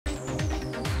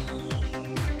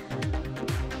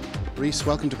Rhys,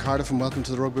 welcome to Cardiff and welcome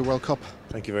to the Rugby World Cup.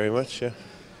 Thank you very much. Yeah.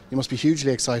 You must be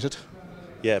hugely excited.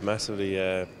 Yeah, massively.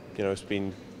 It's been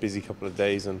a busy couple of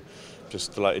days and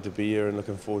just delighted to be here and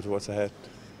looking forward to what's ahead.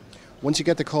 Once you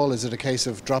get the call, is it a case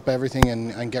of drop everything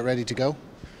and get ready to go?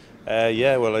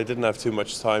 Yeah, well, I didn't have too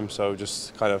much time, so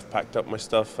just kind of packed up my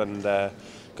stuff and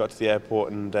got to the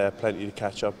airport, and plenty to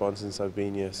catch up on since I've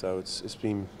been here. So it's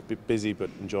been a bit busy but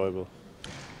enjoyable.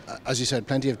 As you said,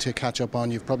 plenty to catch up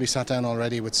on. You've probably sat down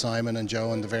already with Simon and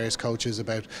Joe and the various coaches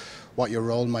about what your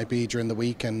role might be during the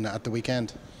week and at the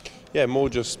weekend. Yeah, more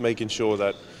just making sure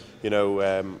that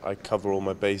I cover all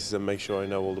my bases and make sure I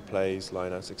know all the plays,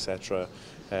 lineouts, etc.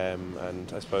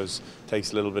 And I suppose it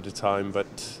takes a little bit of time,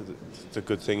 but the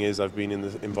good thing is I've been in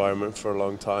the environment for a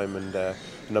long time and a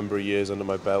number of years under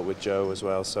my belt with Joe as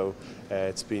well. So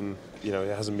it's been, it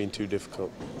hasn't been too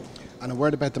difficult. And a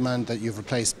word about the man that you've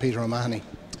replaced, Peter O'Mahony.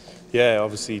 Yeah,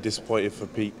 obviously disappointed for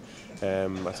Pete. I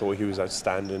thought he was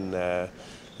outstanding,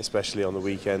 especially on the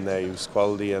weekend there. He was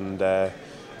quality, and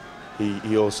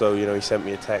he also, he sent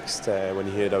me a text when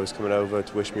he heard I was coming over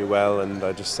to wish me well, and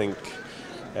I just think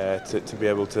to be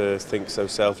able to think so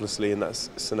selflessly in that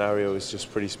scenario is just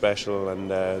pretty special,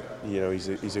 and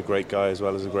he's a great guy as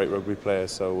well as a great rugby player,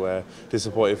 so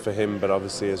disappointed for him, but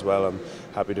obviously as well I'm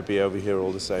happy to be over here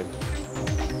all the same.